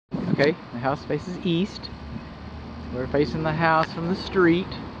Okay, the house faces east. We're facing the house from the street.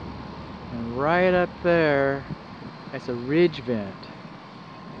 And right up there, that's a ridge vent.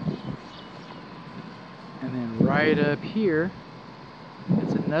 And then right up here,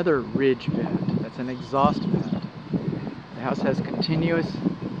 that's another ridge vent. That's an exhaust vent. The house has continuous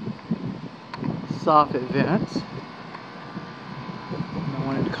soffit vents. I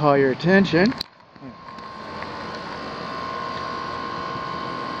wanted to call your attention.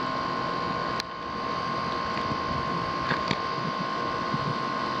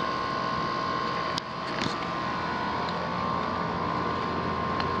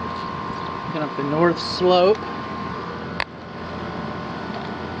 Looking up the north slope.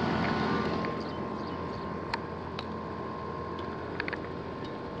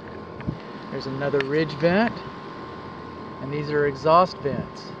 There's another ridge vent, and these are exhaust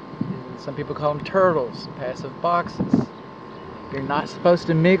vents. Some people call them turtles, passive boxes. You're not supposed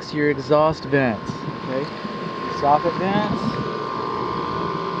to mix your exhaust vents, okay? Soffit vents,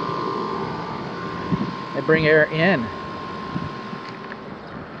 they bring air in.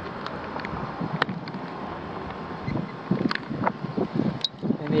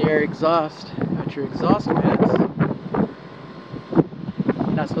 And the air exhaust at your exhaust vents.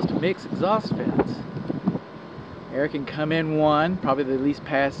 You're not supposed to mix exhaust vents. Air can come in one, probably the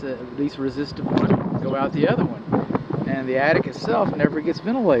least resistive one, go out the other one. And the attic itself never gets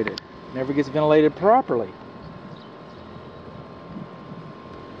ventilated. Never gets ventilated properly.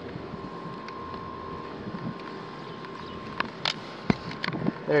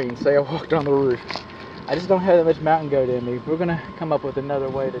 There, you can say I walked on the roof. I just don't have that much mountain goat in me. We're gonna come up with another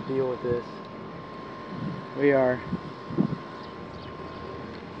way to deal with this. We are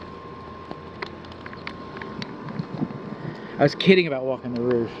I was kidding about walking the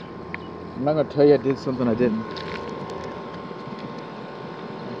roof. I'm not going to tell you I did something I didn't.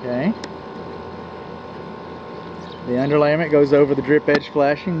 Okay. The underlayment goes over the drip edge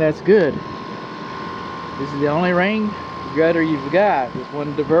flashing. That's good. This is the only rain gutter you've got. This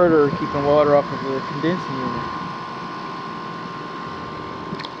one diverter keeping water off of the condensing unit.